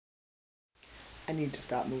I need to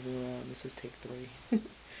stop moving around. This is take 3.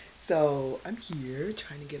 So I'm here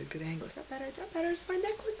trying to get a good angle. Is that better? Is that better? Is my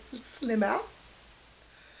neck look slim out?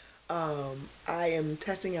 I am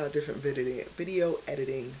testing out different video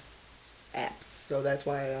editing apps. So that's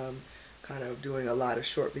why I'm kind of doing a lot of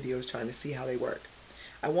short videos trying to see how they work.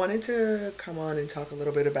 I wanted to come on and talk a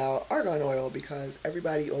little bit about argan oil because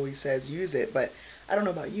everybody always says use it, but I don't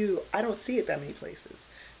know about you, I don't see it that many places.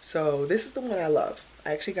 So this is the one I love.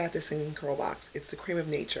 I actually got this in Curlbox. It's the Cream of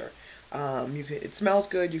Nature. It smells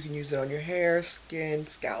good. You can use it on your hair, skin,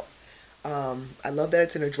 scalp. I love that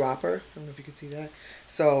it's in a dropper. I don't know if you can see that.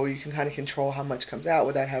 So you can kind of control how much comes out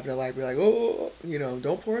without having to like be like, oh,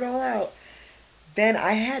 don't pour it all out. Then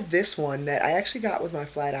I had this one that I actually got with my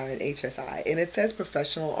flat iron HSI, and it says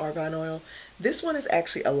professional argan oil. This one is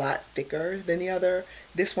actually a lot thicker than the other.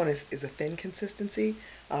 This one is a thin consistency.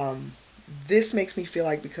 Um, this makes me feel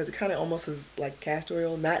like, because it kind of almost is like castor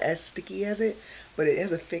oil, not as sticky as it, but it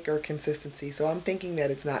has a thicker consistency. So I'm thinking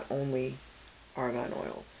that it's not only argan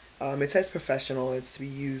oil. It says professional, it's to be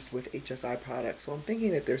used with HSI products. So I'm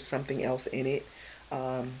thinking that there's something else in it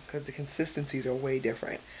because the consistencies are way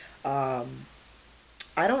different. Um,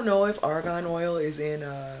 I don't know if argan oil is in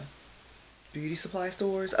beauty supply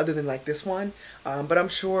stores other than like this one, but I'm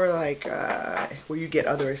sure like where you get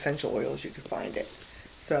other essential oils, you can find it.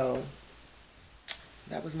 So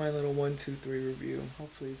that was my little 1, 2, 3 review.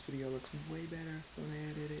 Hopefully this video looks way better when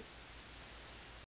I edit it.